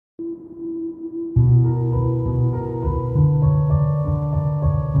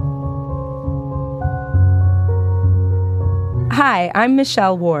Hi, I'm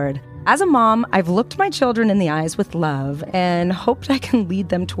Michelle Ward. As a mom, I've looked my children in the eyes with love and hoped I can lead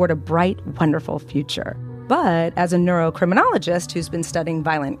them toward a bright, wonderful future. But as a neurocriminologist who's been studying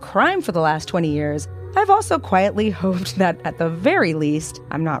violent crime for the last 20 years, I've also quietly hoped that at the very least,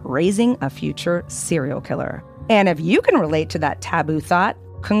 I'm not raising a future serial killer. And if you can relate to that taboo thought,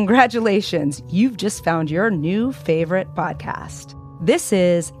 congratulations, you've just found your new favorite podcast. This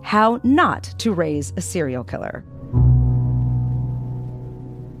is How Not to Raise a Serial Killer.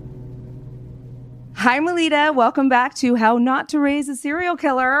 Hi, Melita. Welcome back to How Not to Raise a Serial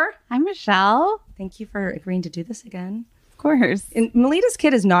Killer. Hi, Michelle. Thank you for agreeing to do this again. Of course. And Melita's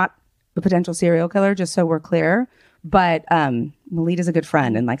kid is not a potential serial killer, just so we're clear. But Melita's a good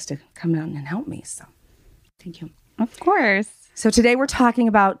friend and likes to come down and help me. So thank you. Of course. So today we're talking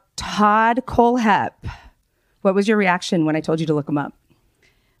about Todd Kohlhepp. What was your reaction when I told you to look him up?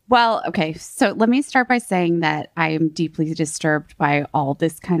 Well, okay. So let me start by saying that I am deeply disturbed by all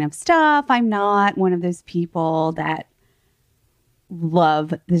this kind of stuff. I'm not one of those people that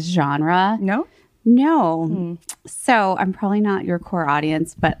love this genre. No? No. So I'm probably not your core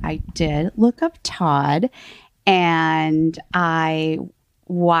audience, but I did look up Todd and I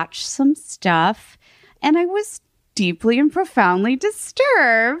watched some stuff and I was deeply and profoundly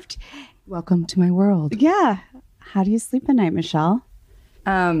disturbed. Welcome to my world. Yeah. How do you sleep at night, Michelle?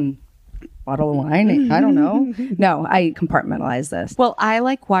 Bottle of wine. I don't know. No, I compartmentalize this. Well, I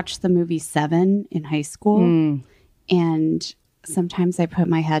watched the movie Seven in high school and sometimes I put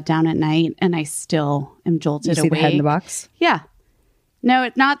my head down at night and I still am jolted You see awake. the head in the box? Yeah. No,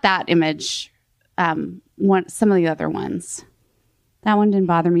 it's not that image. Some of the other ones. That one didn't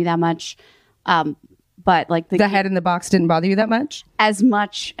bother me that much. But the head in the box didn't bother you that much? As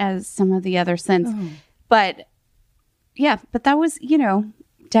much as some of the other sins. Oh. But yeah, but that was,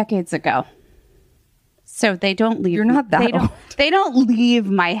 decades ago. So they don't leave. You're not that old. They don't leave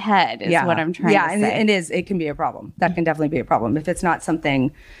my head is what I'm trying to say. Yeah, it can be a problem. That can definitely be a problem. If it's not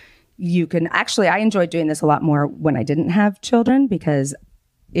something you can... Actually, I enjoyed doing this a lot more when I didn't have children because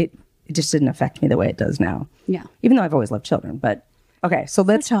it just didn't affect me the way it does now. Yeah. Even though I've always loved children. But okay, so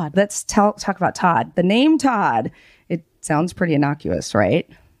let's talk about Todd. The name Todd, it sounds pretty innocuous, right?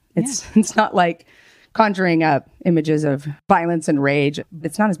 It's not like conjuring up images of violence and rage.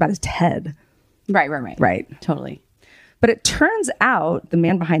 It's not as bad as Ted. Right. Totally. But it turns out the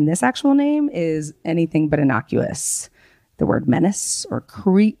man behind this actual name is anything but innocuous. The word menace or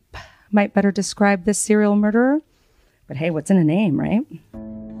creep might better describe this serial murderer. But hey, what's in a name, right?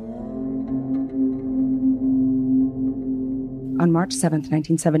 On March 7th,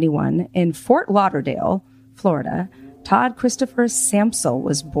 1971, in Fort Lauderdale, Florida, Todd Christopher Samsel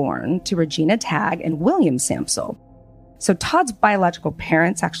was born to Regina Tagg and William Samsel. So Todd's biological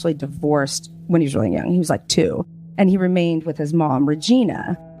parents actually divorced when he was really young. He was 2. And he remained with his mom,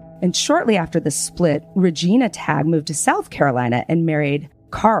 Regina. And shortly after the split, Regina Tagg moved to South Carolina and married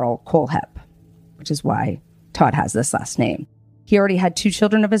Carl Kohlhepp, which is why Todd has this last name. He already had 2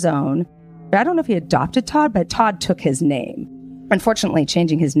 children of his own. I don't know if he adopted Todd, but Todd took his name. Unfortunately,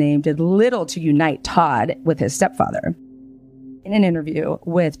 changing his name did little to unite Todd with his stepfather. In an interview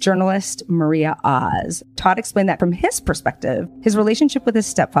with journalist Maria Oz, Todd explained that from his perspective, his relationship with his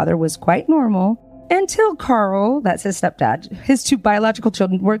stepfather was quite normal until Carl, that's his stepdad, his 2 biological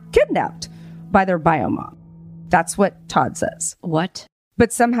children were kidnapped by their bio mom. That's what Todd says. What?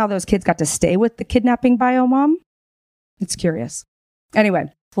 But somehow those kids got to stay with the kidnapping bio mom. It's curious. Anyway.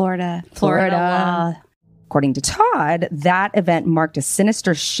 Florida. According to Todd, that event marked a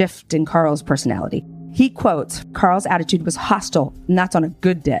sinister shift in Carl's personality. He quotes, Carl's attitude was hostile, and that's on a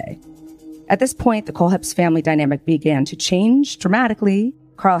good day. At this point, the Kohlhepp's family dynamic began to change dramatically.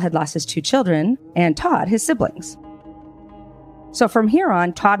 Carl had lost his 2 children, and Todd, his siblings. So from here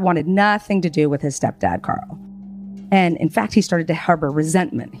on, Todd wanted nothing to do with his stepdad, Carl. And in fact, he started to harbor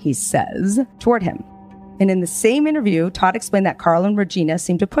resentment, he says, toward him. And in the same interview, Todd explained that Carl and Regina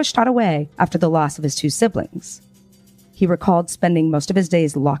seemed to push Todd away after the loss of his 2 siblings. He recalled spending most of his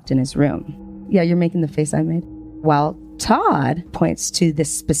days locked in his room. Yeah, you're making the face I made. While Todd points to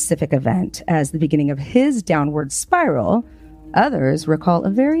this specific event as the beginning of his downward spiral, others recall a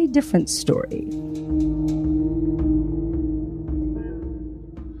very different story.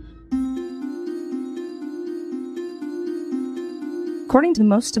 According to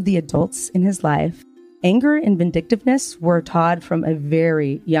most of the adults in his life, anger and vindictiveness were Todd from a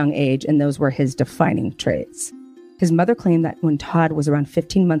very young age, and those were his defining traits. His mother claimed that when Todd was around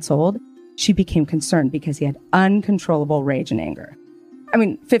 15 months old, she became concerned because he had uncontrollable rage and anger.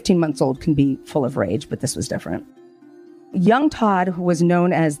 15 months old can be full of rage, but this was different. Young Todd was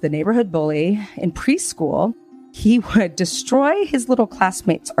known as the neighborhood bully in preschool. he would destroy his little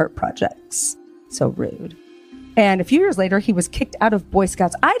classmates' art projects. So rude. And a few years later, he was kicked out of Boy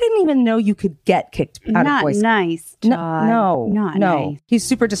Scouts. I didn't even know you could get kicked out of Boy Scouts. Not nice, Todd. No. Nice. He's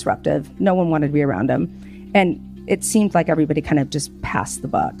super disruptive. No one wanted to be around him. And it seemed like everybody kind of just passed the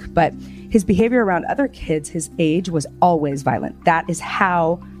buck. But his behavior around other kids his age was always violent. That is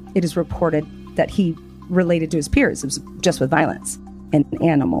how it is reported that he related to his peers. It was just with violence. And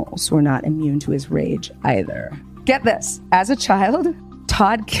animals were not immune to his rage either. Get this. As a child,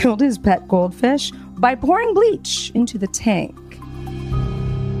 Todd killed his pet goldfish by pouring bleach into the tank.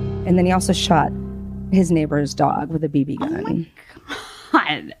 And then he also shot his neighbor's dog with a BB gun. Oh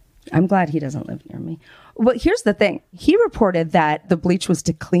my God. I'm glad he doesn't live near me. Well, here's the thing. He reported that the bleach was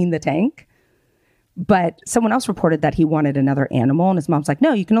to clean the tank, but someone else reported that he wanted another animal, and his mom's like,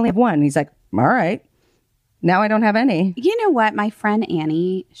 no, you can only have one. And he's like, all right. Now I don't have any. You know what? My friend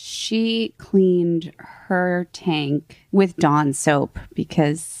Annie, she cleaned her tank with Dawn soap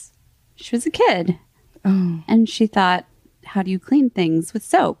because she was a kid. Oh. And she thought, how do you clean things with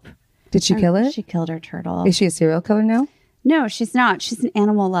soap? Did she kill it? She killed her turtle. Is she a serial killer now? No, she's not. She's an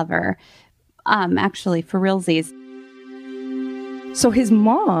animal lover. Actually, for realsies. So his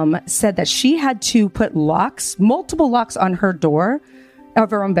mom said that she had to put locks, multiple locks on her door of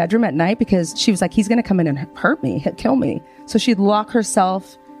her own bedroom at night because she was like, he's going to come in and hurt me, kill me. So she'd lock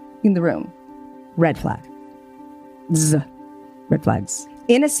herself in the room. Red flag. Zzz. Red flags.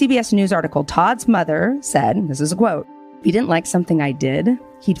 In a CBS News article, Todd's mother said, and this is a quote, if he didn't like something I did,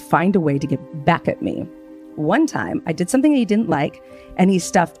 he'd find a way to get back at me. One time, I did something he didn't like, and he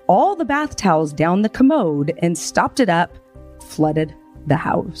stuffed all the bath towels down the commode and stopped it up, flooded the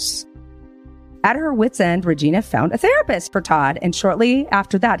house. At her wit's end, Regina found a therapist for Todd, and shortly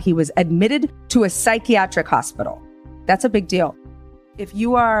after that, he was admitted to a psychiatric hospital. That's a big deal. If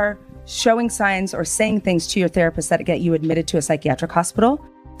you are showing signs or saying things to your therapist that get you admitted to a psychiatric hospital,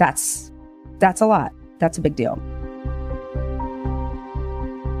 that's a lot. That's a big deal.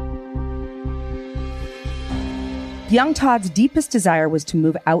 Young Todd's deepest desire was to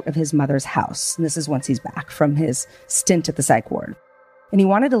move out of his mother's house. And this is once he's back from his stint at the psych ward. And he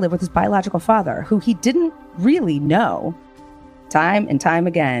wanted to live with his biological father, who he didn't really know. Time and time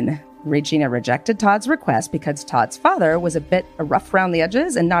again, Regina rejected Todd's request because Todd's father was a bit rough around the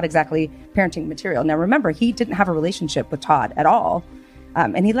edges and not exactly parenting material. Now, remember, he didn't have a relationship with Todd at all.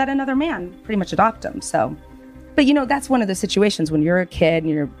 And he let another man pretty much adopt him. So, but that's one of the situations when you're a kid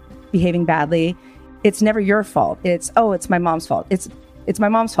and you're behaving badly. It's never your fault. It's my mom's fault. It's my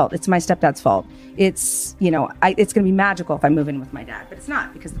mom's fault. It's my stepdad's fault. It's going to be magical if I move in with my dad. But it's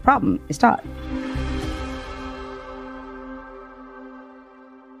not, because the problem is Todd.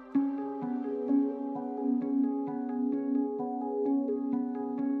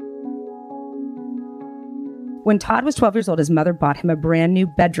 When Todd was 12 years old, his mother bought him a brand new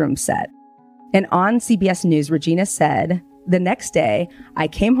bedroom set. And on CBS News, Regina said, the next day, I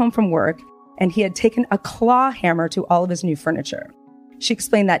came home from work and he had taken a claw hammer to all of his new furniture. She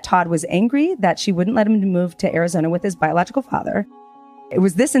explained that Todd was angry that she wouldn't let him move to Arizona with his biological father. It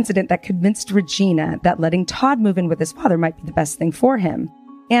was this incident that convinced Regina that letting Todd move in with his father might be the best thing for him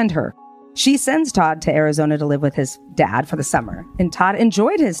and her. She sends Todd to Arizona to live with his dad for the summer. And Todd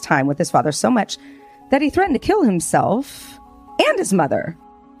enjoyed his time with his father so much that he threatened to kill himself and his mother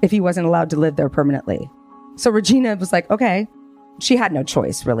if he wasn't allowed to live there permanently. So Regina was like, okay. She had no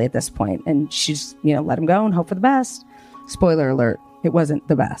choice, really, at this point. And she's, let him go and hope for the best. Spoiler alert, it wasn't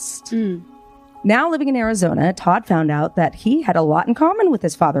the best. Now living in Arizona, Todd found out that he had a lot in common with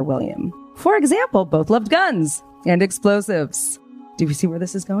his father, William. For example, both loved guns and explosives. Do you see where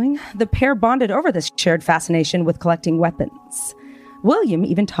this is going? The pair bonded over this shared fascination with collecting weapons. William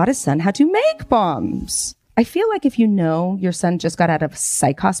even taught his son how to make bombs. I feel like if your son just got out of a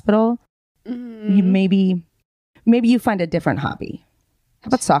psych hospital, you maybe you find a different hobby. How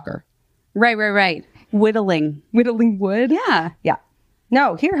about soccer? Right. Whittling. Whittling wood? Yeah.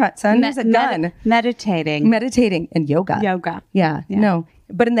 No, here, son, here's a gun. Meditating. And yoga. Yeah. No.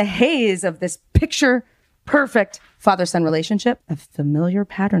 But in the haze of this picture-perfect father-son relationship, a familiar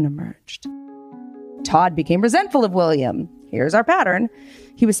pattern emerged. Todd became resentful of William. Here's our pattern.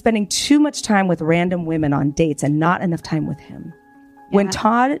 He was spending too much time with random women on dates and not enough time with him. Yeah. When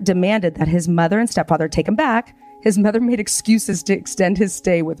Todd demanded that his mother and stepfather take him back, his mother made excuses to extend his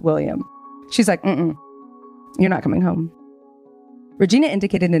stay with William. She's like, you're not coming home. Regina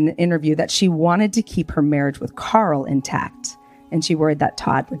indicated in an interview that she wanted to keep her marriage with Carl intact, and she worried that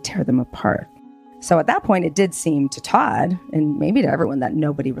Todd would tear them apart. So at that point, it did seem to Todd, and maybe to everyone, that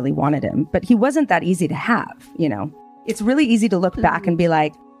nobody really wanted him. But he wasn't that easy to have, It's really easy to look back and be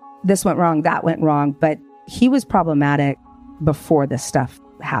like, this went wrong, that went wrong. But he was problematic before this stuff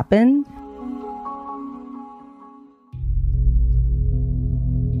happened.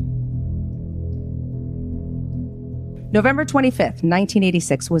 November 25th,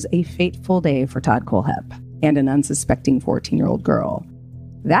 1986 was a fateful day for Todd Kohlhepp and an unsuspecting 14-year-old girl.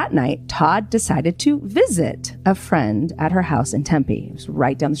 That night, Todd decided to visit a friend at her house in Tempe. It was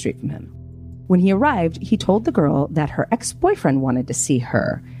right down the street from him. When he arrived, he told the girl that her ex-boyfriend wanted to see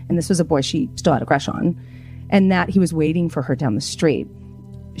her, and this was a boy she still had a crush on, and that he was waiting for her down the street.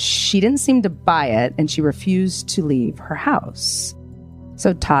 She didn't seem to buy it, and she refused to leave her house.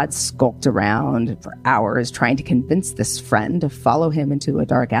 So Todd skulked around for hours trying to convince this friend to follow him into a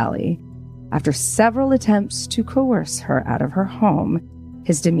dark alley. After several attempts to coerce her out of her home,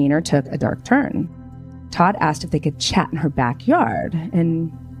 his demeanor took a dark turn. Todd asked if they could chat in her backyard,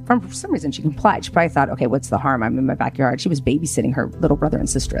 and for some reason she complied. She probably thought, okay, what's the harm? I'm in my backyard. She was babysitting her little brother and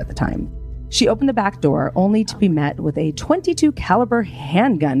sister at the time. She opened the back door only to be met with a .22 caliber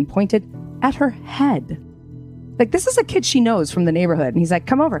handgun pointed at her head. Like, this is a kid she knows from the neighborhood. And he's like,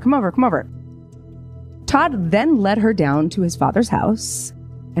 come over, come over, come over. Todd then led her down to his father's house.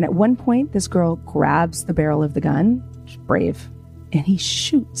 And at one point, this girl grabs the barrel of the gun. She's brave. And he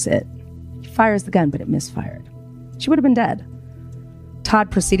shoots it. He fires the gun, but it misfired. She would have been dead.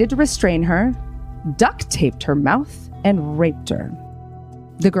 Todd proceeded to restrain her, duct taped her mouth, and raped her.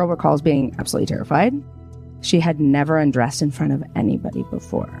 The girl recalls being absolutely terrified. She had never undressed in front of anybody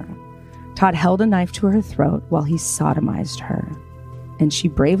before. Todd held a knife to her throat while he sodomized her, and she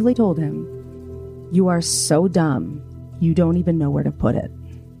bravely told him, "You are so dumb, you don't even know where to put it."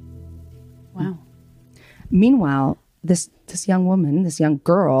 Wow. Meanwhile, this young woman, this young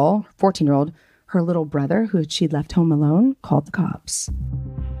girl, 14-year-old, her little brother, who she'd left home alone, called the cops.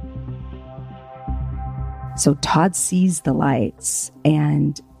 So Todd sees the lights,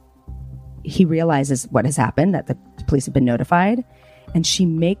 and he realizes what has happened, that the police have been notified. And she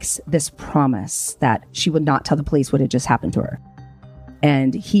makes this promise that she would not tell the police what had just happened to her.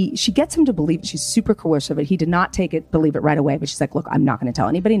 And she gets him to believe it. She's super coercive. He did not believe it right away. But she's like, look, I'm not going to tell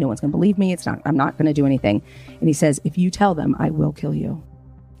anybody. No one's going to believe me. I'm not going to do anything. And he says, if you tell them, I will kill you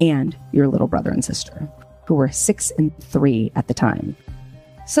and your little brother and sister, who were 6 and 3 at the time.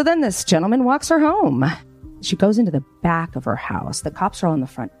 So then this gentleman walks her home. She goes into the back of her house. The cops are all in the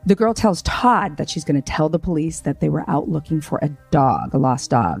front. The girl tells Todd that she's going to tell the police that they were out looking for a dog, a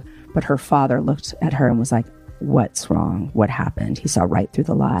lost dog. But her father looked at her and was like, what's wrong? What happened? He saw right through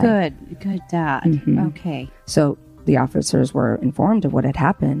the lie. Good dad. Mm-hmm. Okay. So the officers were informed of what had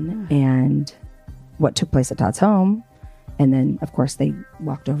happened and what took place at Todd's home. And then, of course, they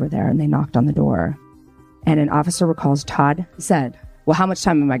walked over there and they knocked on the door. And an officer recalls Todd said, well, how much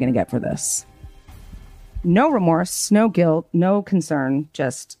time am I going to get for this? No remorse, no guilt, no concern,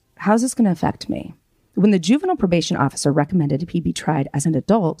 just how's this going to affect me? When the juvenile probation officer recommended he be tried as an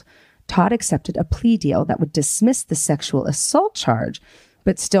adult, Todd accepted a plea deal that would dismiss the sexual assault charge,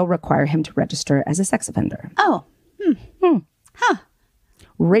 but still require him to register as a sex offender. Oh. Huh.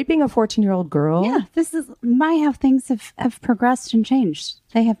 Raping a 14-year-old girl? Yeah, this is how things have progressed and changed.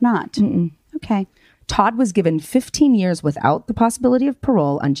 They have not. Mm-mm. Okay. Todd was given 15 years without the possibility of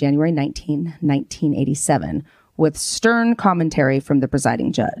parole on January 19, 1987, with stern commentary from the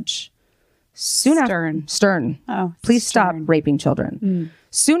presiding judge. Stern. Oh, please stop raping children.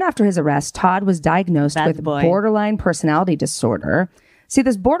 Soon after his arrest, Todd was diagnosed with borderline personality disorder. See,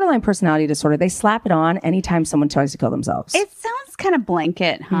 this borderline personality disorder, they slap it on anytime someone tries to kill themselves. It sounds kind of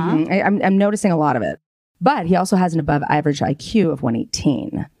blanket, huh? Mm-hmm. I'm noticing a lot of it. But he also has an above average IQ of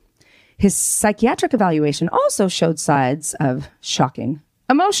 118. His psychiatric evaluation also showed signs of shocking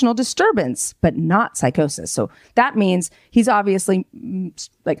emotional disturbance, but not psychosis. So that means he's obviously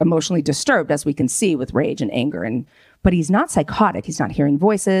like emotionally disturbed, as we can see with rage and anger. But he's not psychotic. He's not hearing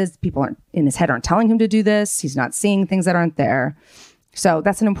voices. People in his head aren't telling him to do this. He's not seeing things that aren't there. So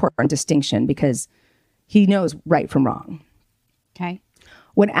that's an important distinction because he knows right from wrong. Okay.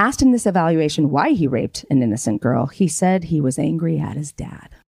 When asked in this evaluation why he raped an innocent girl, he said he was angry at his dad.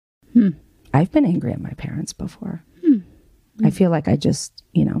 I've been angry at my parents before. I feel like I just,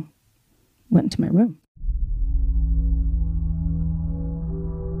 went into my room.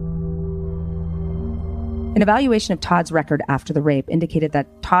 An evaluation of Todd's record after the rape indicated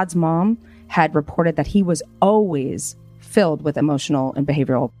that Todd's mom had reported that he was always filled with emotional and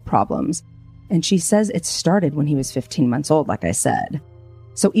behavioral problems. And she says it started when he was 15 months old, like I said.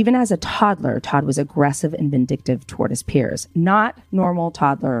 So even as a toddler, Todd was aggressive and vindictive toward his peers, not normal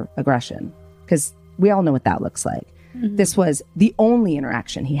toddler aggression, because we all know what that looks like. Mm-hmm. This was the only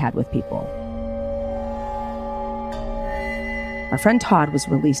interaction he had with people. Our friend Todd was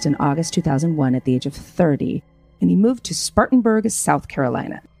released in August 2001 at the age of 30, and he moved to Spartanburg, South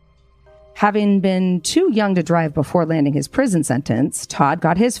Carolina. Having been too young to drive before landing his prison sentence, Todd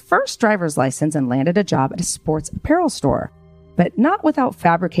got his first driver's license and landed a job at a sports apparel store, but not without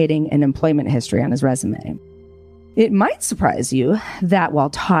fabricating an employment history on his resume. It might surprise you that while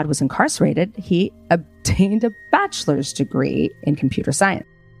Todd was incarcerated, he obtained a bachelor's degree in computer science.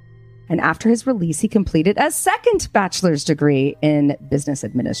 And after his release, he completed a second bachelor's degree in business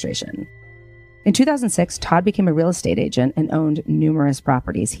administration. In 2006, Todd became a real estate agent and owned numerous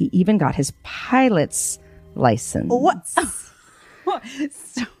properties. He even got his pilot's license. What?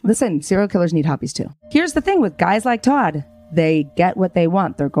 Listen, serial killers need hobbies too. Here's the thing with guys like Todd. They get what they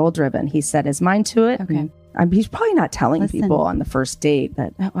want. They're goal-driven. He set his mind to it. Okay. He's probably not telling people on the first date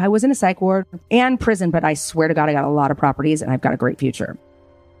that I was in a psych ward and prison, but I swear to God, I got a lot of properties and I've got a great future.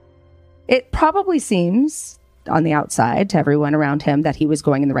 It probably seems on the outside to everyone around him that he was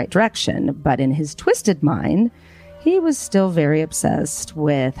going in the right direction, but in his twisted mind, he was still very obsessed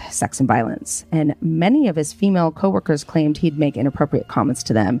with sex and violence. And many of his female coworkers claimed he'd make inappropriate comments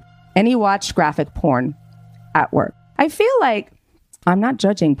to them. And he watched graphic porn at work. I feel like I'm not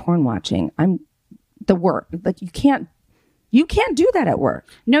judging porn watching. I'm the work. Like you can't do that at work.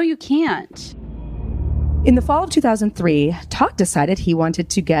 No, you can't. In the fall of 2003, Todd decided he wanted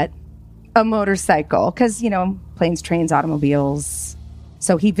to get a motorcycle because, planes, trains, automobiles.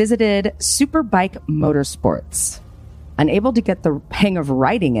 So he visited Superbike Motorsports. Unable to get the hang of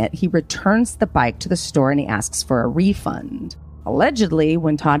riding it, he returns the bike to the store and he asks for a refund. Allegedly,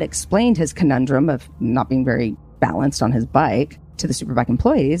 when Todd explained his conundrum of not being very balanced on his bike to the Superbike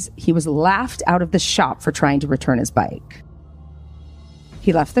employees, he was laughed out of the shop for trying to return his bike.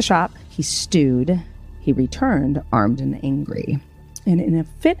 He left the shop, he stewed, he returned armed and angry. And in a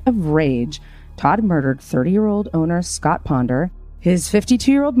fit of rage, Todd murdered 30-year-old owner Scott Ponder, his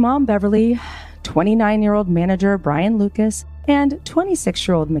 52-year-old mom Beverly, 29-year-old manager Brian Lucas, and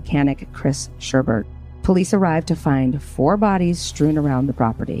 26-year-old mechanic Chris Sherbert. Police arrived to find 4 bodies strewn around the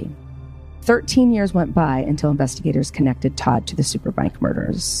property. 13 years went by until investigators connected Todd to the Superbike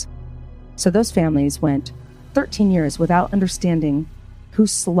murders. So those families went 13 years without understanding who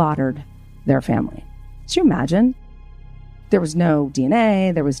slaughtered their family. So you imagine? There was no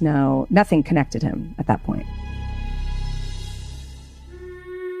DNA, there was nothing connected him at that point.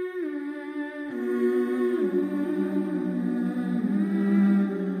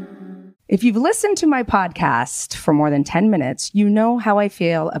 If you've listened to my podcast for more than 10 minutes, you know how I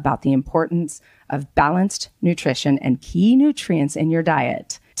feel about the importance of balanced nutrition and key nutrients in your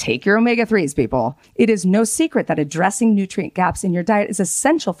diet. Take your omega-3s, people. It is no secret that addressing nutrient gaps in your diet is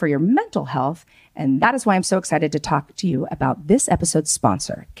essential for your mental health, and that is why I'm so excited to talk to you about this episode's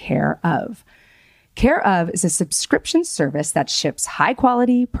sponsor, Care Of. Care Of is a subscription service that ships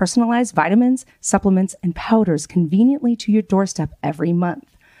high-quality, personalized vitamins, supplements, and powders conveniently to your doorstep every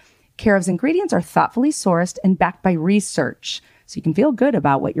month. Care Of's ingredients are thoughtfully sourced and backed by research, so you can feel good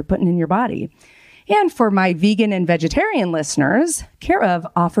about what you're putting in your body. And for my vegan and vegetarian listeners, Care Of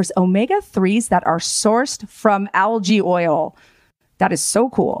offers omega-3s that are sourced from algae oil. That is so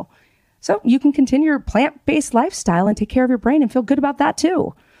cool. So you can continue your plant-based lifestyle and take care of your brain and feel good about that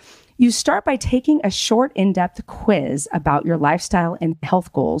too. You start by taking a short, in-depth quiz about your lifestyle and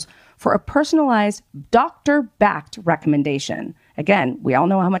health goals for a personalized, doctor-backed recommendation. Again, we all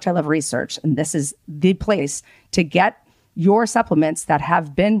know how much I love research, and this is the place to get your supplements that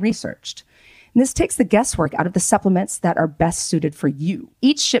have been researched. And this takes the guesswork out of the supplements that are best suited for you.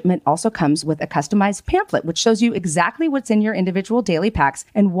 Each shipment also comes with a customized pamphlet, which shows you exactly what's in your individual daily packs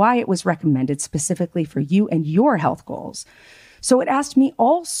and why it was recommended specifically for you and your health goals. So it asked me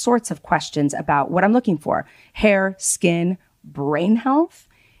all sorts of questions about what I'm looking for: hair, skin, brain health.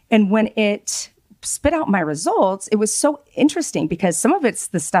 And when it spit out my results, it was so interesting because some of it's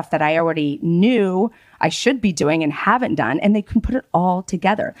the stuff that I already knew I should be doing and haven't done, and they can put it all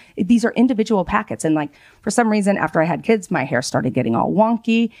together. These are individual packets. And for some reason, after I had kids, my hair started getting all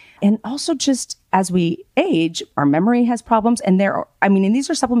wonky. And also just as we age, our memory has problems. And these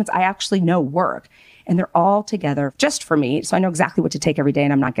are supplements I actually know work. And they're all together just for me. So I know exactly what to take every day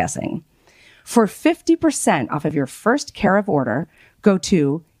and I'm not guessing. For 50% off of your first Care Of order, go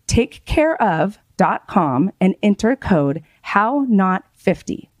to takecareof.com and enter code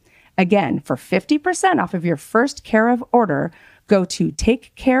HowNot50. Again, for 50% off of your first Care Of order, go to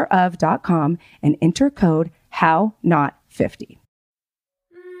takecareof.com and enter code HowNot50.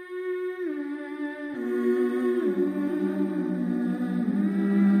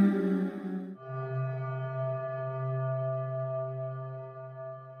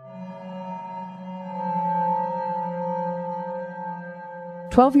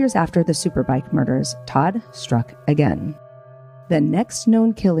 12 years after the Superbike murders, Todd struck again. The next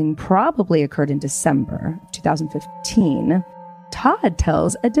known killing probably occurred in December 2015. Todd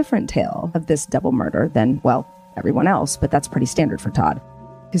tells a different tale of this double murder than, well, everyone else, but that's pretty standard for Todd.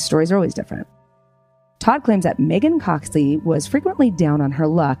 His stories are always different. Todd claims that Megan Coxley was frequently down on her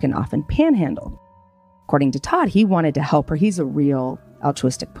luck and often panhandled. According to Todd, he wanted to help her. He's a real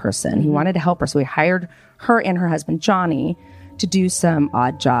altruistic person. He wanted to help her, so he hired her and her husband, Johnny, to do some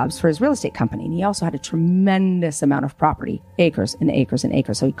odd jobs for his real estate company. And he also had a tremendous amount of property, acres and acres and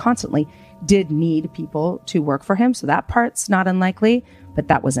acres. So he constantly did need people to work for him. So that part's not unlikely, but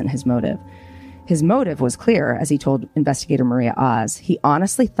that wasn't his motive. His motive was clear, as he told investigator Maria Oz. He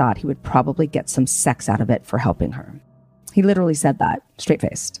honestly thought he would probably get some sex out of it for helping her. He literally said that,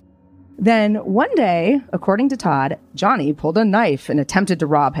 straight-faced. Then one day, according to Todd, Johnny pulled a knife and attempted to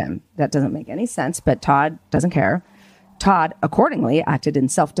rob him. That doesn't make any sense, but Todd doesn't care. Todd accordingly acted in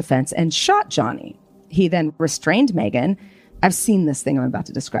self-defense and shot Johnny. He then restrained Megan. I've seen this thing I'm about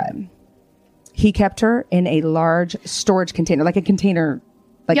to describe. He kept her in a large storage container, like a container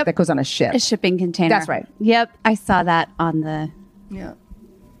that goes on a ship. A shipping container. That's right. Yep. I saw that on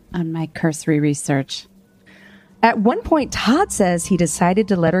my cursory research. At one point, Todd says he decided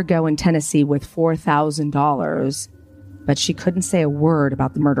to let her go in Tennessee with $4,000, but she couldn't say a word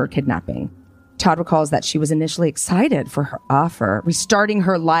about the murder or kidnapping. Todd recalls that she was initially excited for her offer, restarting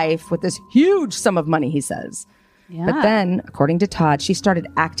her life with this huge sum of money, he says. Yeah. But then, according to Todd, she started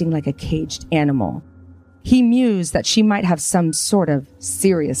acting like a caged animal. He mused that she might have some sort of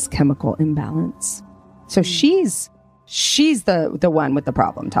serious chemical imbalance. So she's the one with the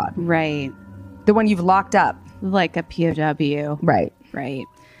problem, Todd. Right. The one you've locked up. Like a POW. Right. Right.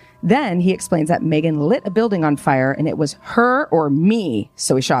 Then he explains that Megan lit a building on fire and it was her or me,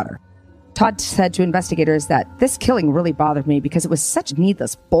 so he shot her. Todd said to investigators that this killing really bothered me because it was such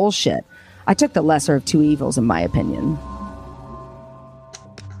needless bullshit. I took the lesser of two evils, in my opinion.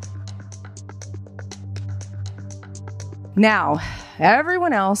 Now,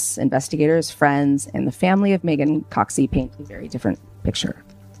 everyone else, investigators, friends, and the family of Megan Coxley paint a very different picture.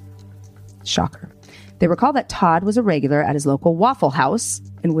 Shocker. They recall that Todd was a regular at his local Waffle House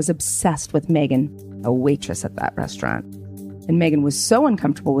and was obsessed with Megan, a waitress at that restaurant. And Megan was so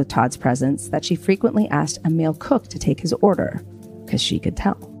uncomfortable with Todd's presence that she frequently asked a male cook to take his order, because she could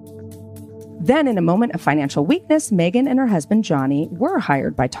tell. Then, in a moment of financial weakness, Megan and her husband, Johnny, were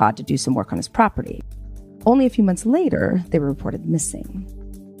hired by Todd to do some work on his property. Only a few months later, they were reported missing.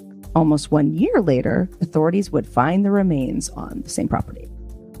 Almost 1 year later, authorities would find the remains on the same property.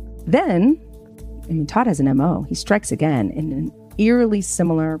 Then, Todd has an MO. He strikes again in an eerily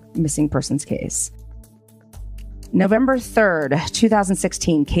similar missing persons case. November 3rd,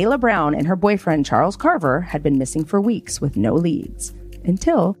 2016, Kayla Brown and her boyfriend, Charles Carver, had been missing for weeks with no leads,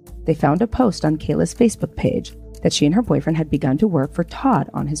 until they found a post on Kayla's Facebook page that she and her boyfriend had begun to work for Todd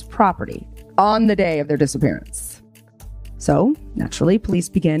on his property on the day of their disappearance. So, naturally, police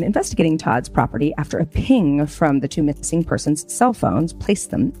began investigating Todd's property after a ping from the two missing persons' cell phones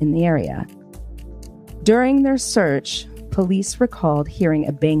placed them in the area. During their search, police recalled hearing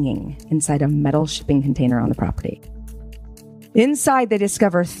a banging inside a metal shipping container on the property. Inside, they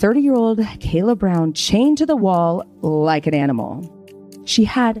discover 30-year-old Kayla Brown chained to the wall like an animal. She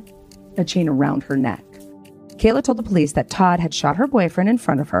had a chain around her neck. Kayla told the police that Todd had shot her boyfriend in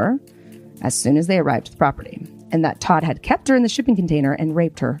front of her as soon as they arrived at the property, and that Todd had kept her in the shipping container and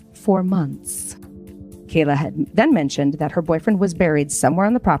raped her for months. Kayla had then mentioned that her boyfriend was buried somewhere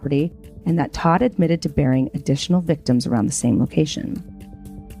on the property and that Todd admitted to burying additional victims around the same location.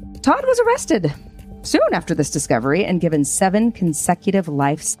 Todd was arrested soon after this discovery and given 7 consecutive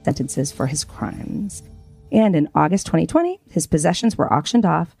life sentences for his crimes. And in August 2020, his possessions were auctioned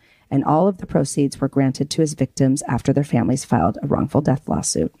off and all of the proceeds were granted to his victims after their families filed a wrongful death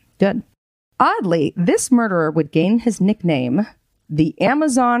lawsuit. Good. Oddly, this murderer would gain his nickname, the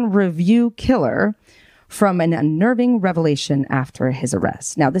Amazon Review Killer, from an unnerving revelation after his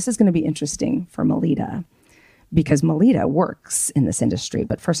arrest. Now, this is going to be interesting for Melita because Melita works in this industry.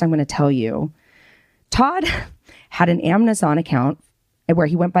 But first, I'm going to tell you, Todd had an Amazon account where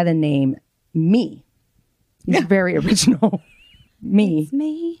he went by the name Me. He's very original. Me. It's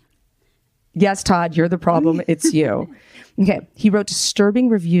me. Yes, Todd, you're the problem. It's you. Okay. He wrote disturbing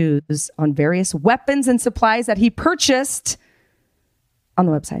reviews on various weapons and supplies that he purchased on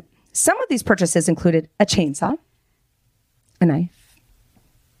the website. Some of these purchases included a chainsaw, a knife,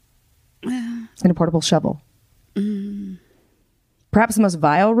 and a portable shovel. Perhaps the most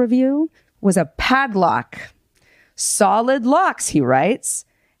vile review was a padlock. Solid locks, he writes,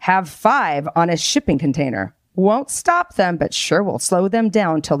 have 5 on a shipping container. Won't stop them, but sure will slow them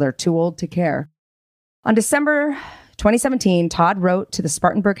down till they're too old to care. On December 2017, Todd wrote to the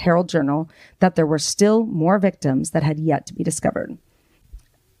Spartanburg Herald-Journal that there were still more victims that had yet to be discovered.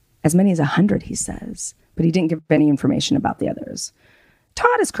 As many as 100, he says, but he didn't give any information about the others.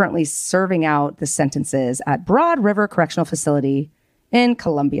 Todd is currently serving out the sentences at Broad River Correctional Facility in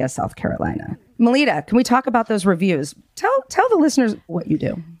Columbia, South Carolina. Melita, can we talk about those reviews? Tell the listeners what you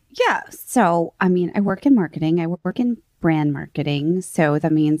do. Yeah. So, I mean, I work in marketing. I work in brand marketing. So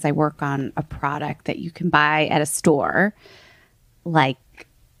that means I work on a product that you can buy at a store. Like,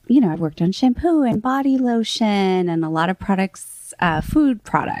 I worked on shampoo and body lotion and a lot of products, food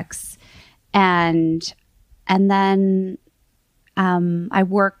products. And then I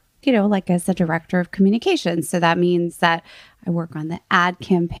work, like as a director of communications. So that means that I work on the ad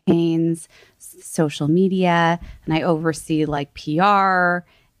campaigns, social media, and I oversee like PR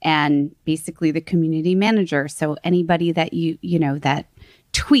and basically the community manager. So anybody that that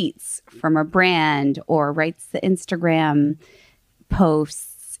tweets from a brand or writes the Instagram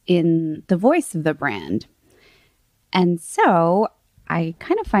posts in the voice of the brand. And so I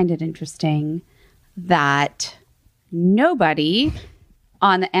kind of find it interesting that nobody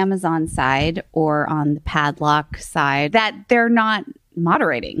on the Amazon side or on the Padlock side, that they're not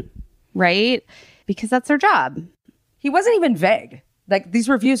moderating, right? Because that's their job. He wasn't even vague. Like, these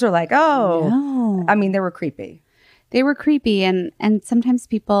reviews are like, oh, no. I mean, they were creepy. They were creepy. And sometimes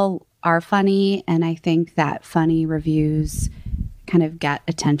people are funny. And I think that funny reviews kind of get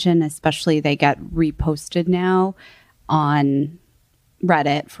attention, especially they get reposted now on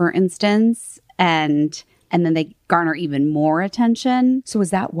Reddit, for instance. And then they garner even more attention. So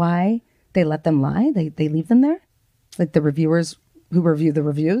is that why they let them lie? They leave them there? Like the reviewers who review the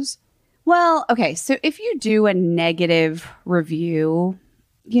reviews? Well, okay. So if you do a negative review,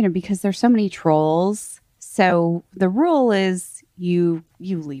 because there's so many trolls, so the rule is you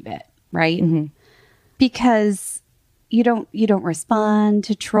leave it, right? Mm-hmm. Because you don't respond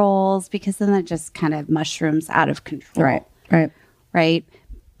to trolls, because then it just kind of mushrooms out of control. Right.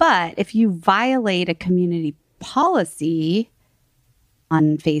 But if you violate a community policy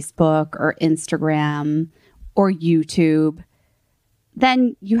on Facebook or Instagram or YouTube,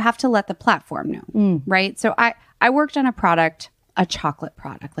 then you have to let the platform know, right? So I worked on a chocolate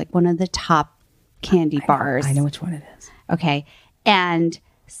product, like one of the top candy bars. I know which one it is. Okay. And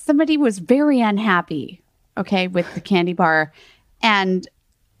somebody was very unhappy, with the candy bar. And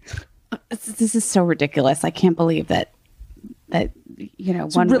this is so ridiculous. I can't believe that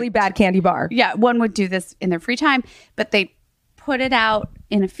it's one really bad candy bar. Yeah, one would do this in their free time, but they put it out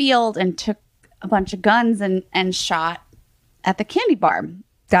in a field and took a bunch of guns and shot at the candy bar.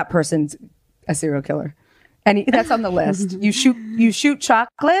 That person's a serial killer. And that's on the list. You shoot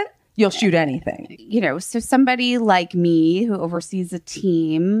chocolate, you'll shoot anything. So somebody like me who oversees a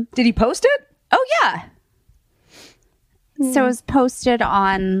team. Did he post it? Oh, yeah. So it was posted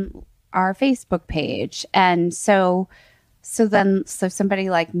on our Facebook page. And so somebody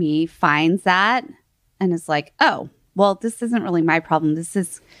like me finds that and is like, oh, well, this isn't really my problem. This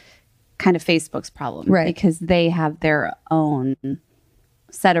is kind of Facebook's problem, right? Because they have their own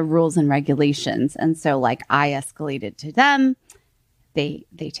set of rules and regulations. And so like I escalated to them, they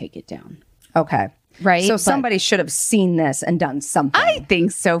take it down. Okay. Right. So somebody should have seen this and done something. I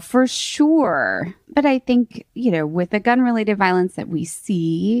think so, for sure. But I think, with the gun related violence that we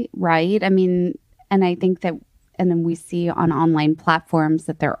see, right? I mean, and I think that, and then we see on online platforms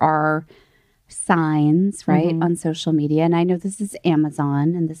that there are signs, right, on social media. And I know this is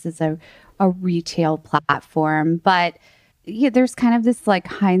Amazon and this is a retail platform, but there's kind of this like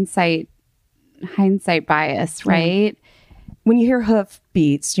hindsight bias, right? When you hear hoof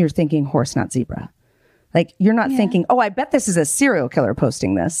beats, you're thinking horse, not zebra. Like, you're not thinking, oh, I bet this is a serial killer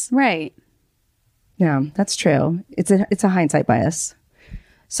posting this. Right. Yeah, that's true. It's a hindsight bias.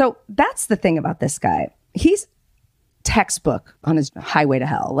 So that's the thing about this guy. He's textbook on his highway to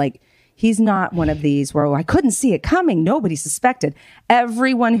hell. Like, he's not one of these where, I couldn't see it coming. Nobody suspected.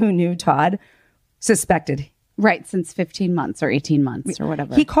 Everyone who knew Todd suspected. Right, since 15 months or 18 months or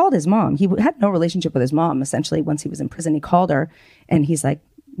whatever. He called his mom. He had no relationship with his mom, essentially. Once he was in prison, he called her and he's like,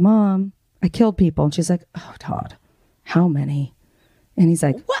 Mom, I killed people. And she's like, oh, Todd, how many? And he's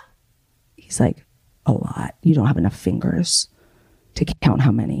like, what? He's like, a lot. You don't have enough fingers to count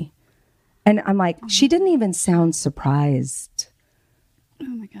how many. And I'm like, she didn't even sound surprised. Oh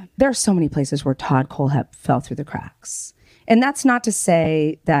my God. There are so many places where Todd Kohlhepp fell through the cracks. And that's not to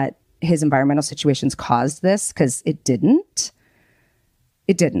say that his environmental situations caused this, because it didn't.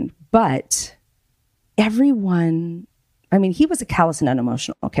 It didn't. But everyone, I mean, he was a callous and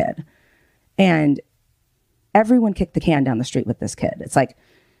unemotional kid. And everyone kicked the can down the street with this kid. It's like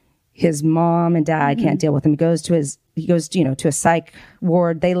his mom and dad can't deal with him. He goes to a psych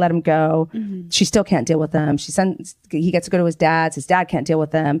ward. They let him go. She still can't deal with him. He gets to go to his dad's. His dad can't deal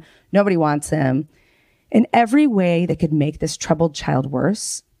with him. Nobody wants him. In every way they could make this troubled child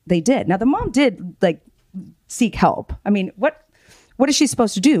worse, they did. Now the mom did like seek help. I mean, what is she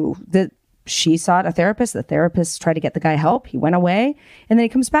supposed to do? She sought a therapist. The therapist tried to get the guy help. He went away, and then he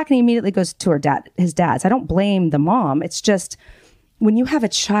comes back and he immediately goes to his dad's. I don't blame the mom. It's just when you have a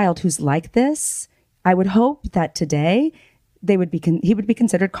child who's like this, I would hope that today he would be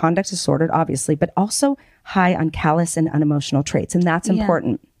considered conduct disordered, obviously, but also high on callous and unemotional traits, and that's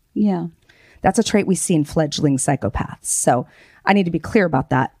important. Yeah. That's a trait we see in fledgling psychopaths. So I need to be clear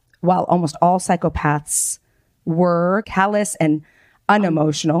about that. While almost all psychopaths were callous and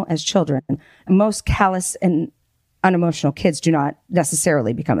unemotional as children, most callous and unemotional kids do not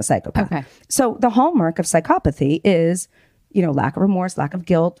necessarily become a psychopath. Okay. So the hallmark of psychopathy is, lack of remorse, lack of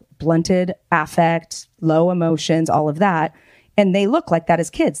guilt, blunted affect, low emotions, all of that. And they look like that as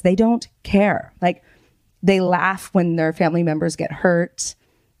kids. They don't care. Like, they laugh when their family members get hurt.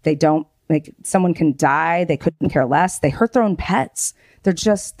 They don't, like, someone can die. They couldn't care less. They hurt their own pets.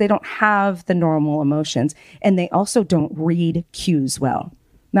 They don't have the normal emotions. And they also don't read cues well.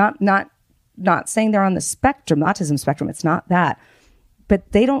 Not saying they're on the spectrum, autism spectrum. It's not that.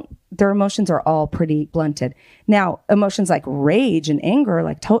 But their emotions are all pretty blunted. Now, emotions like rage and anger,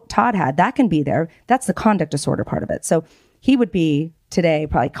 like Todd had, that can be there. That's the conduct disorder part of it. So he would be today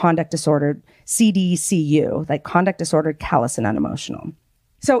probably conduct disordered, CDCU, like conduct disordered, callous, and unemotional.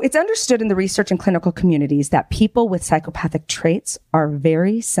 So it's understood in the research and clinical communities that people with psychopathic traits are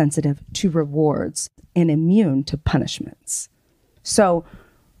very sensitive to rewards and immune to punishments. So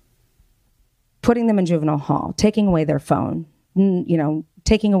putting them in juvenile hall, taking away their phone,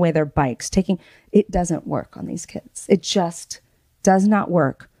 taking away their bikes, it doesn't work on these kids. It just does not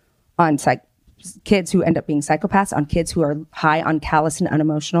work on kids who end up being psychopaths, on kids who are high on callous and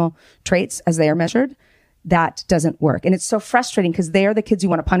unemotional traits as they are measured. That doesn't work. And it's so frustrating because they are the kids you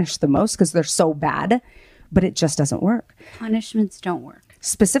want to punish the most because they're so bad, but it just doesn't work. Punishments don't work.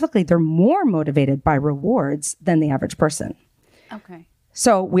 Specifically, they're more motivated by rewards than the average person. Okay.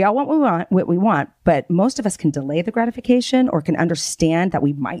 So we all want what we want, but most of us can delay the gratification or can understand that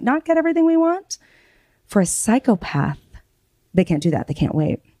we might not get everything we want. For a psychopath, they can't do that. They can't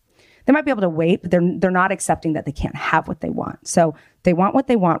wait. They might be able to wait, but they're not accepting that they can't have what they want. So they want what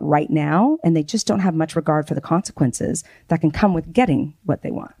they want right now, and they just don't have much regard for the consequences that can come with getting what they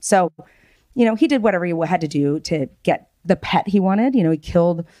want. So, he did whatever he had to do to get the pet he wanted. He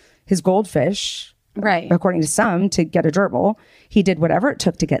killed his goldfish, right, according to some, to get a gerbil. He did whatever it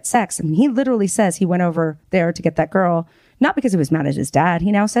took to get sex. I mean, he literally says he went over there to get that girl, not because he was mad at his dad.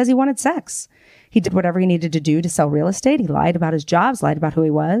 He now says he wanted sex. He did whatever he needed to do to sell real estate. He lied about his jobs, lied about who he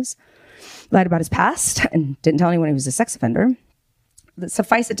was, lied about his past, and didn't tell anyone he was a sex offender.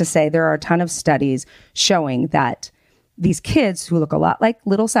 Suffice it to say, there are a ton of studies showing that these kids who look a lot like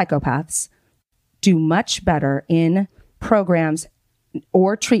little psychopaths do much better in programs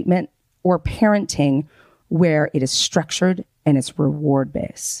or treatment or parenting where it is structured and it's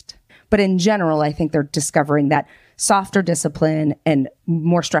reward-based. But in general, I think they're discovering that softer discipline and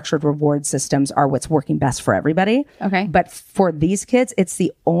more structured reward systems are what's working best for everybody. Okay. But for these kids, it's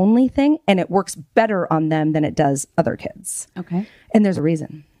the only thing, and it works better on them than it does other kids. Okay. And there's a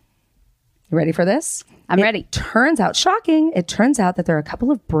reason. You ready for this? I'm ready. Turns out, shocking, it turns out that there are a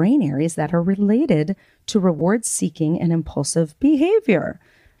couple of brain areas that are related to reward seeking and impulsive behavior.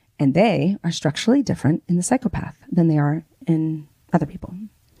 And they are structurally different in the psychopath than they are in other people.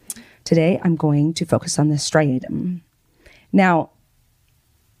 Today, I'm going to focus on the striatum. Now,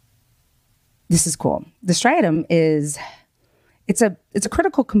 this is cool. The striatum it's a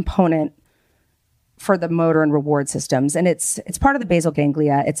critical component for the motor and reward systems, and it's part of the basal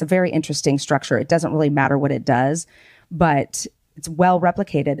ganglia. It's a very interesting structure. It doesn't really matter what it does, but it's well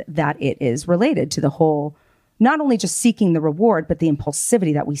replicated that it is related to the whole, not only just seeking the reward, but the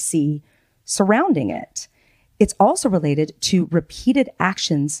impulsivity that we see surrounding it. It's also related to repeated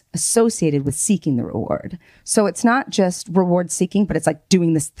actions associated with seeking the reward. So it's not just reward seeking, but it's like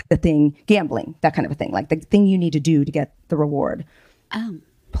doing the thing, gambling, that kind of a thing, like the thing you need to do to get the reward.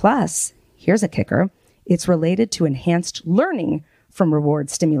 Plus, here's a kicker. It's related to enhanced learning from reward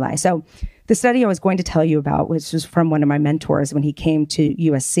stimuli. So the study I was going to tell you about, which was from one of my mentors when he came to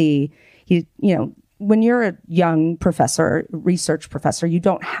USC, when you're a young professor, research professor, you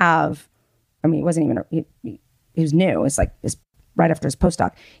don't have, it wasn't even, he was new. It's right after his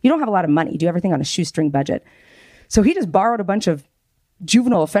postdoc. You don't have a lot of money. You do everything on a shoestring budget. So he just borrowed a bunch of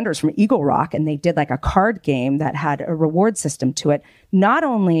juvenile offenders from Eagle Rock, and they did like a card game that had a reward system to it. Not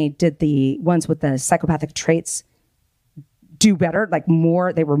only did the ones with the psychopathic traits do better, like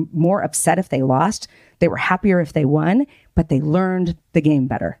more, they were more upset if they lost, they were happier if they won, but they learned the game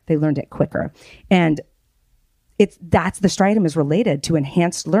better. They learned it quicker. And that's the striatum is related to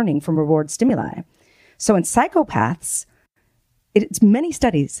enhanced learning from reward stimuli. So in psychopaths, it's many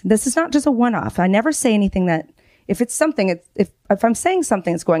studies. This is not just a one-off. I never say anything that, if it's something, if I'm saying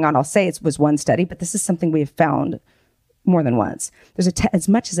something that's going on, I'll say it was one study, but this is something we have found more than once. There's as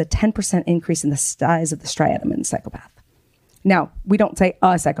much as a 10% increase in the size of the striatum in psychopath. Now, we don't say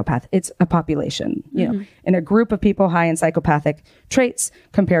a psychopath, it's a population, you know, in a group of people high in psychopathic traits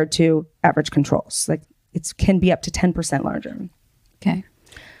compared to average controls. Like it can be up to 10% larger. Okay.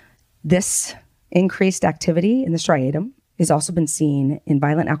 This increased activity in the striatum has also been seen in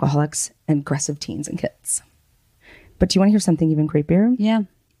violent alcoholics and aggressive teens and kids. But do you want to hear something even creepier? Yeah.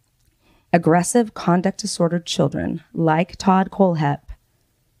 Aggressive conduct disordered children like Todd Kohlhepp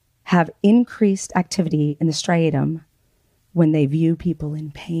have increased activity in the striatum when they view people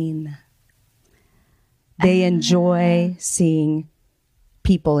in pain. They enjoy seeing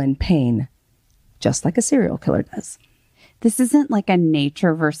people in pain, just like a serial killer does. This isn't like a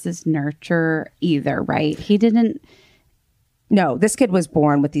nature versus nurture either, right? He didn't... No, this kid was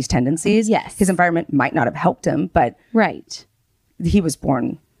born with these tendencies. Yes. His environment might not have helped him, but right. He was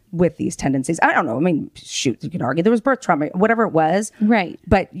born with these tendencies. I don't know. I mean, shoot, you could argue there was birth trauma, whatever it was. Right.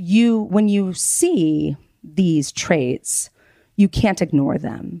 But when you see these traits, you can't ignore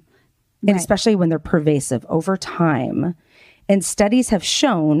them. And especially when they're pervasive over time. And studies have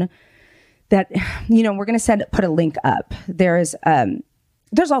shown that, you know, we're going to put a link up. There's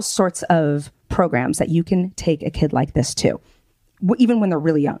all sorts of programs that you can take a kid like this to, even when they're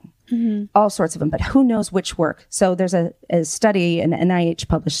really young. All sorts of them, but who knows which work. So there's a study, an NIH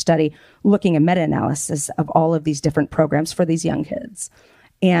published study, looking at meta-analysis of all of these different programs for these young kids.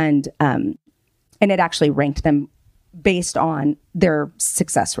 And it actually ranked them based on their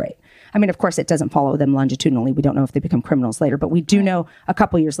success rate. I mean, of course, it doesn't follow them longitudinally. We don't know if they become criminals later, but we do know a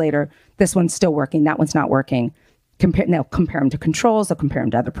couple years later, this one's still working, that one's not working. They'll compare them to controls, they'll compare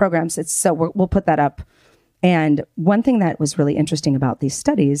them to other programs. We'll put that up. And one thing that was really interesting about these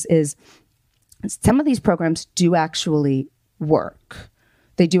studies is some of these programs do actually work.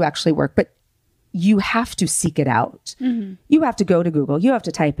 They do actually work, but you have to seek it out. You have to go to Google. You have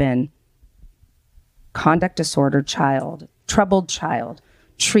to type in conduct disordered child, troubled child,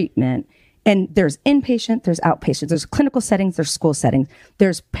 treatment. And there's inpatient, there's outpatient, there's clinical settings, there's school settings,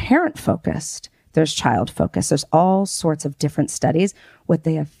 there's parent focused, there's child focused. There's all sorts of different studies. What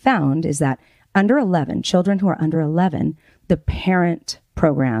they have found is that children who are under 11, the parent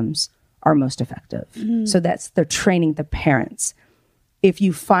programs are most effective. So they're training the parents. If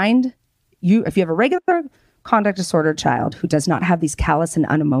you have a regular conduct disordered child who does not have these callous and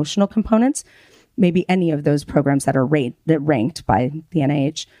unemotional components, maybe any of those programs that are ranked by the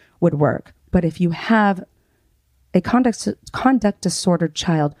NIH would work. But if you have a conduct disordered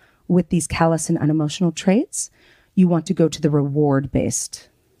child with these callous and unemotional traits, you want to go to the reward-based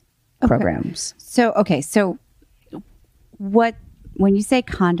programs. So when you say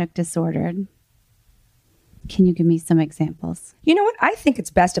conduct disordered, can you give me some examples? You know what? I think it's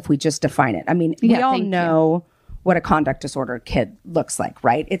best if we just define it. I mean, we all know what a conduct disordered kid looks like,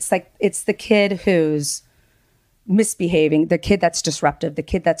 right? It's the kid who's misbehaving, the kid that's disruptive, the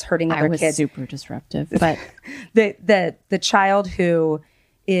kid that's hurting other kids. Super disruptive, but the child who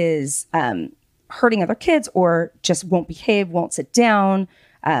is hurting other kids or just won't behave, won't sit down,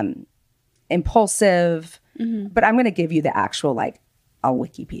 impulsive. But I'm going to give you the actual, I'll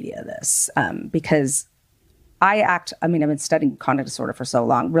Wikipedia this because I've been studying conduct disorder for so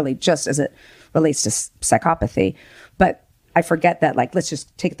long, really just as it relates to psychopathy. But I forget that, let's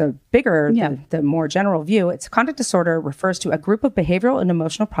just take the bigger, the more general view. It's conduct disorder refers to a group of behavioral and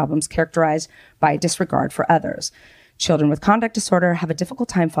emotional problems characterized by disregard for others. Children with conduct disorder have a difficult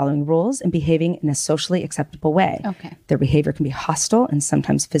time following rules and behaving in a socially acceptable way. Okay. Their behavior can be hostile and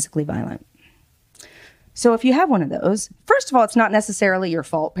sometimes physically violent. So if you have one of those, first of all, it's not necessarily your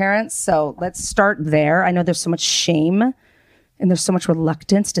fault, parents. So let's start there. I know there's so much shame and there's so much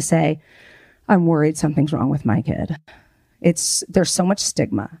reluctance to say, I'm worried something's wrong with my kid. There's so much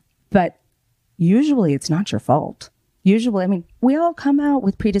stigma, but usually it's not your fault. Usually, we all come out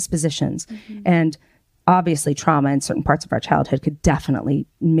with predispositions and obviously trauma in certain parts of our childhood could definitely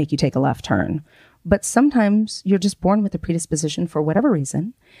make you take a left turn. But sometimes you're just born with a predisposition for whatever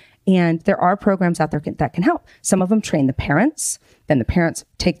reason. And there are programs out there that can help. Some of them train the parents. Then the parents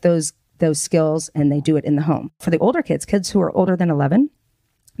take those skills and they do it in the home. For the older kids who are older than 11,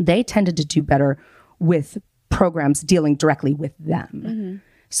 they tended to do better with programs dealing directly with them.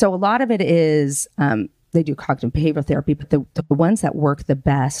 So a lot of it is they do cognitive behavioral therapy, but the ones that work the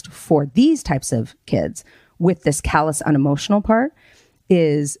best for these types of kids with this callous, unemotional part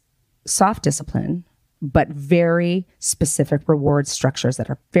is soft discipline, but very specific reward structures that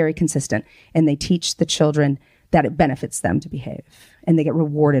are very consistent. And they teach the children that it benefits them to behave and they get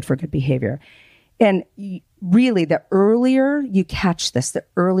rewarded for good behavior. And really, the earlier you catch this, the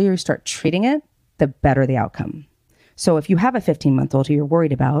earlier you start treating it, the better the outcome. So if you have a 15-month-old who you're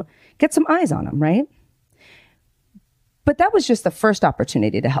worried about, get some eyes on them, right? But that was just the first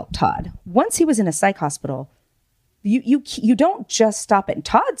opportunity to help Todd. Once he was in a psych hospital, you don't just stop it. And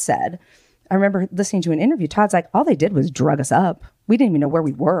Todd said, I remember listening to an interview, Todd's like, all they did was drug us up. We didn't even know where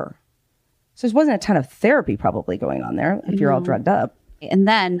we were. So there wasn't a ton of therapy probably going on there if you're all drugged up. And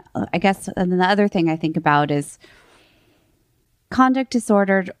then I guess and the other thing I think about is conduct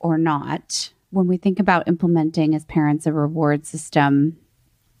disordered or not. When we think about implementing as parents a reward system,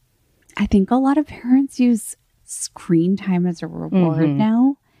 I think a lot of parents use screen time as a reward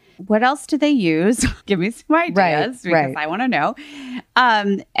now. What else do they use? Give me some ideas because I want to know.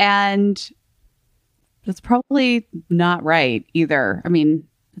 And it's probably not right either. I mean,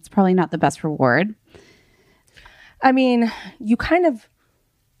 it's probably not the best reward. I mean, you kind of,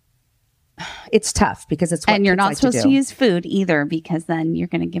 it's tough because it's what and you're kids not like supposed to use food either because then you're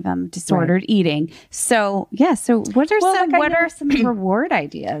going to give them disordered eating. So yeah. So what are some reward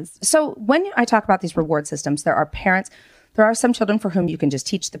ideas? So when I talk about these reward systems, there are some children for whom you can just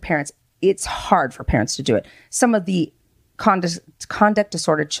teach the parents. It's hard for parents to do it. Some of the conduct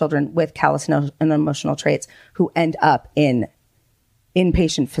disordered children with callous and emotional traits who end up in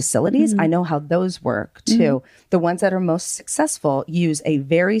inpatient facilities. I know how those work too. The ones that are most successful use a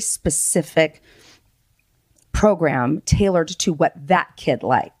very specific program tailored to what that kid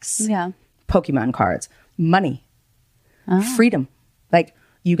likes. Yeah. Pokemon cards, money, freedom. Like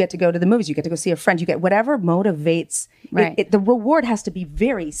you get to go to the movies, you get to go see a friend, you get whatever motivates. The reward has to be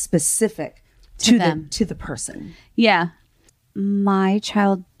very specific to the person. Yeah. My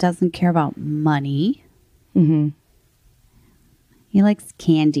child doesn't care about money. He likes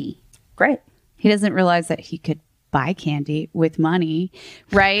candy. Great. He doesn't realize that he could buy candy with money,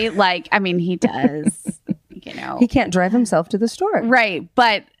 right? Like, I mean, he does, you know. He can't drive himself to the store. Right.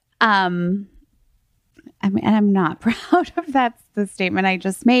 But, I mean, and I'm not proud of the statement I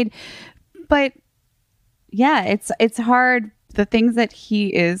just made. But yeah, it's hard. The things that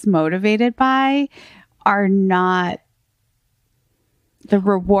he is motivated by are not the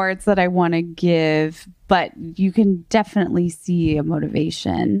rewards that I want to give, but you can definitely see a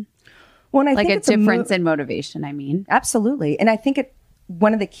motivation. Well, I like think a difference in motivation, I mean. Absolutely. And I think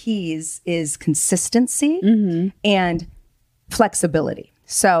one of the keys is consistency and flexibility.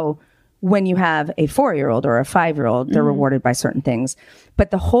 So when you have a 4-year-old or a 5-year-old, they're rewarded by certain things. But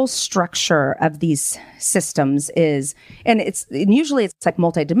the whole structure of these systems is, and usually it's like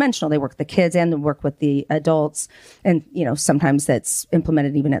multidimensional. They work with the kids and they work with the adults. And, you know, sometimes that's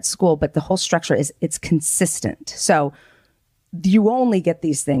implemented even at school, but the whole structure it's consistent. So you only get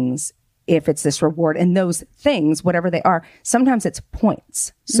these things if it's this reward, and those things, whatever they are, sometimes it's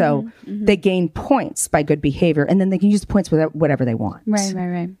points. So they gain points by good behavior, and then they can use the points with whatever they want.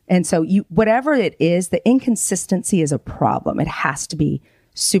 Right. And so whatever it is, the inconsistency is a problem. It has to be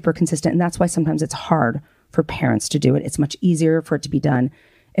super consistent. And that's why sometimes it's hard for parents to do it. It's much easier for it to be done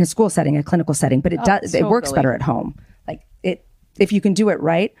in a school setting, a clinical setting, but it works better at home. Like if you can do it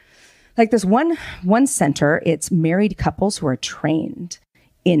right. Like this one center, it's married couples who are trained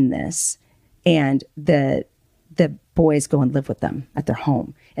in this, and the boys go and live with them at their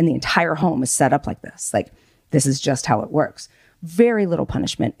home, and the entire home is set up like this. Like this is just how it works. Very little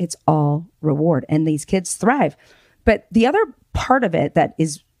punishment. It's all reward, and these kids thrive. But the other part of it that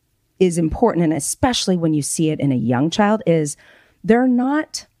is important, and especially when you see it in a young child, is they're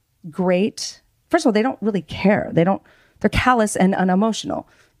not great. First of all, they don't really care. They're callous and unemotional.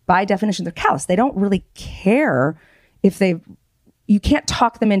 By definition, they're callous. They don't really care if you can't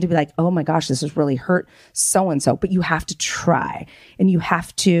talk them into be like, oh my gosh, this has really hurt so-and-so, but you have to try, and you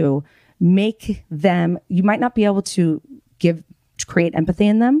have to make them, you might not be able to create empathy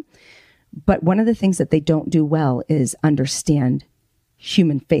in them, but one of the things that they don't do well is understand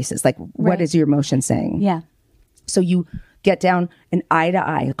human faces. Like, what is your emotion saying? Yeah. So you get down an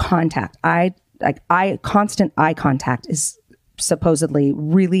eye-to-eye contact. Constant eye contact is supposedly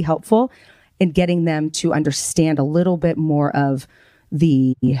really helpful in getting them to understand a little bit more of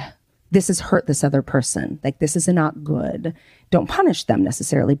the this has hurt this other person. Like, this is not good. Don't punish them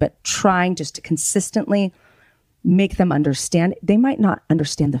necessarily, but trying just to consistently make them understand. They might not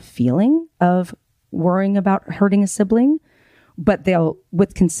understand the feeling of worrying about hurting a sibling, but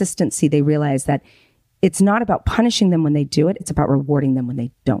with consistency, they realize that it's not about punishing them when they do it. It's about rewarding them when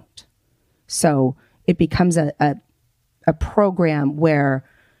they don't. So it becomes a program where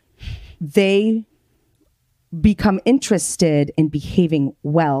they become interested in behaving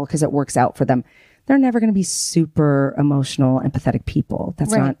well because it works out for them. They're never going to be super emotional, empathetic people.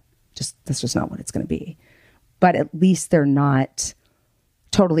 That's just not what it's going to be. But at least they're not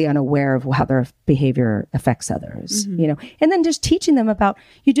totally unaware of how their behavior affects others, you know? And then just teaching them about,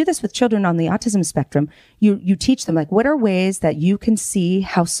 you do this with children on the autism spectrum. You teach them, like, what are ways that you can see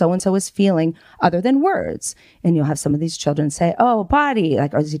how so-and-so is feeling other than words? And you'll have some of these children say, oh, body,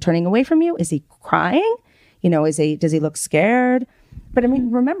 like, is he turning away from you? Is he crying? You know, does he look scared? But I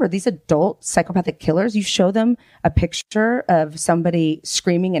mean, remember, these adult psychopathic killers, you show them a picture of somebody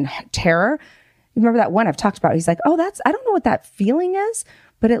screaming in terror. Remember that one I've talked about? He's like, oh, I don't know what that feeling is,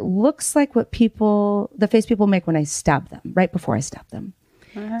 but it looks like the face people make when I stab them, right before I stab them.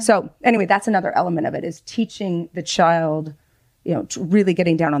 So anyway, that's another element of it, is teaching the child, you know, really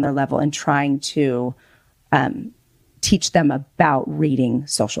getting down on their level and trying to teach them about reading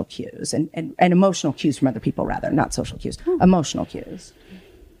social cues and emotional cues from other people, rather, not social cues, emotional cues.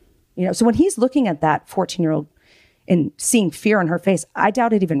 You know, so when he's looking at that 14-year-old and seeing fear on her face, I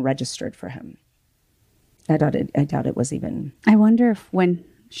doubt it even registered for him. I doubt it was even. I wonder if when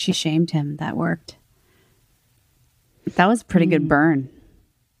she shamed him, that worked. That was a pretty good burn.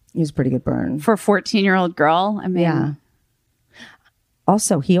 It was a pretty good burn. For a 14-year-old girl, I mean. Yeah.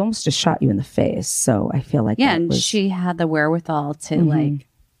 Also, he almost just shot you in the face. So I feel like. Yeah, and she had the wherewithal to like.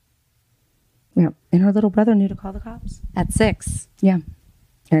 Yeah. And her little brother knew to call the cops. At 6. Yeah.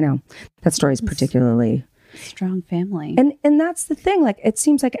 I know. That story is particularly. Strong family. And that's the thing. Like, it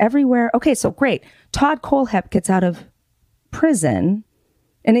seems like everywhere. Okay, so great. Todd Kohlhepp gets out of prison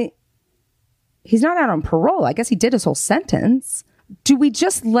and he's not out on parole. I guess he did his whole sentence. Do we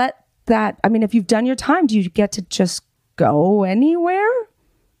just let that? I mean, if you've done your time, do you get to just go anywhere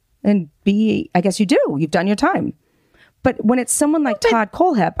and be? I guess you do. You've done your time. But when it's someone like Todd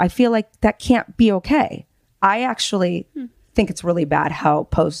Kohlhepp, I feel like that can't be okay. I actually think it's really bad how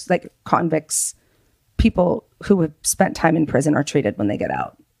convicts, people who have spent time in prison, are treated when they get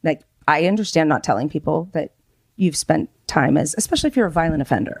out. Like, I understand not telling people that you've spent time especially if you're a violent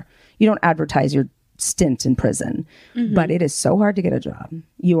offender. You don't advertise your stint in prison, but it is so hard to get a job.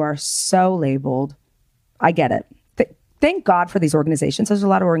 You are so labeled. I get it. Thank God for these organizations. There's a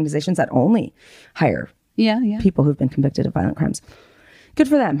lot of organizations that only hire people who've been convicted of violent crimes. Good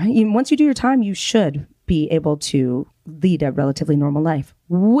for them. Once you do your time, you should be able to lead a relatively normal life,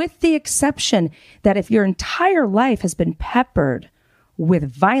 with the exception that if your entire life has been peppered with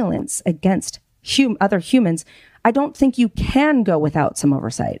violence against other humans, I don't think you can go without some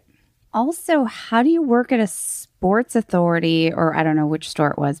oversight. Also, how do you work at a sports authority, or I don't know which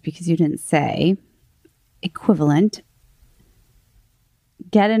store it was because you didn't say, equivalent,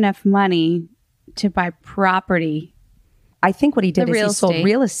 get enough money to buy property? I think what he did is he sold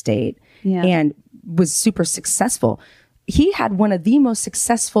real estate and was super successful. He had one of the most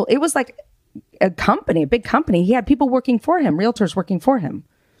successful, it was like a big company. He had people working for him, realtors working for him.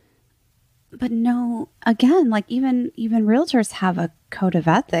 But no, again, like even realtors have a code of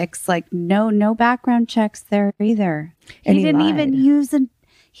ethics. Like no background checks there either. And he didn't even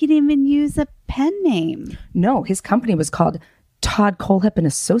use a pen name. No, his company was called Todd Kohlhepp and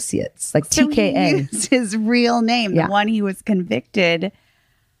Associates, like so TKA. He used his real name, the one he was convicted.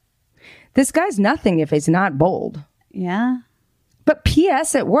 This guy's nothing if he's not bold. Yeah. But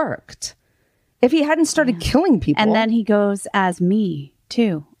P.S. it worked. If he hadn't started killing people. And then he goes as me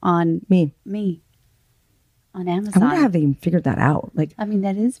too on me on Amazon. I wonder how they even figured that out. Like, I mean,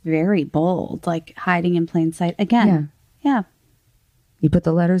 that is very bold, like hiding in plain sight again. Yeah. You put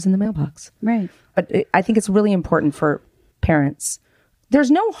the letters in the mailbox. Right. But I think it's really important for parents.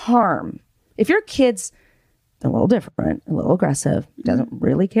 There's no harm. If your kid's a little different, a little aggressive, doesn't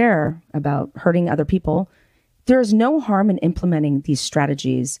really care about hurting other people, there's no harm in implementing these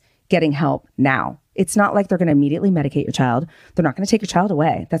strategies, getting help now. It's not like they're going to immediately medicate your child. They're not going to take your child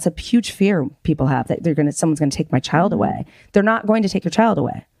away. That's a huge fear people have, that someone's going to take my child away. They're not going to take your child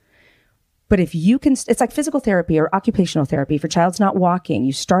away. But if you can, it's like physical therapy or occupational therapy. If your child's not walking,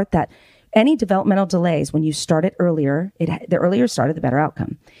 you start that. Any developmental delays, when you start it earlier, the earlier you started, the better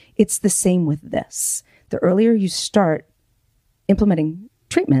outcome. It's the same with this. The earlier you start implementing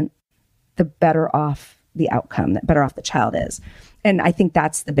treatment, the better off the outcome, the better off the child is. And I think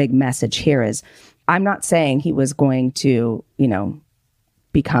that's the big message here is I'm not saying he was going to,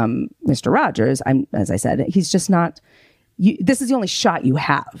 become Mr. Rogers. As I said, he's just not, this is the only shot you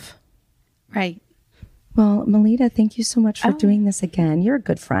have. Right. Well, Melita, thank you so much for doing this again. You're a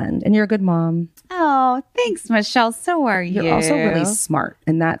good friend and you're a good mom. Oh, thanks, Michelle. So are you. You're also really smart,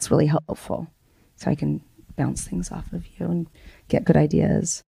 and that's really helpful. So I can bounce things off of you and get good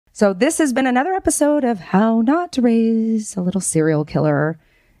ideas. So this has been another episode of How Not to Raise a Little Serial Killer.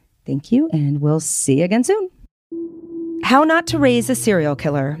 Thank you, and we'll see you again soon. How Not to Raise a Serial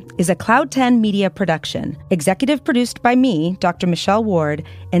Killer is a Cloud 10 media production, executive produced by me, Dr. Michelle Ward,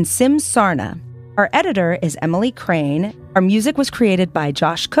 and Sim Sarna. Our editor is Emily Crane. Our music was created by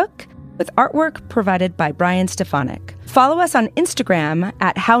Josh Cook, with artwork provided by Brian Stefanik. Follow us on Instagram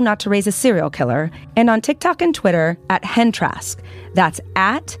at How Not to Raise a Serial Killer, and on TikTok and Twitter at Hentrask. That's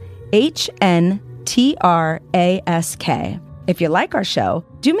at HNTRASK. If you like our show,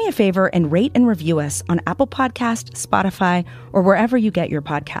 do me a favor and rate and review us on Apple Podcast, Spotify, or wherever you get your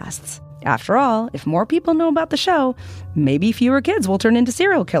podcasts. After all, if more people know about the show, maybe fewer kids will turn into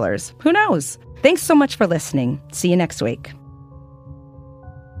serial killers. Who knows? Thanks so much for listening. See you next week.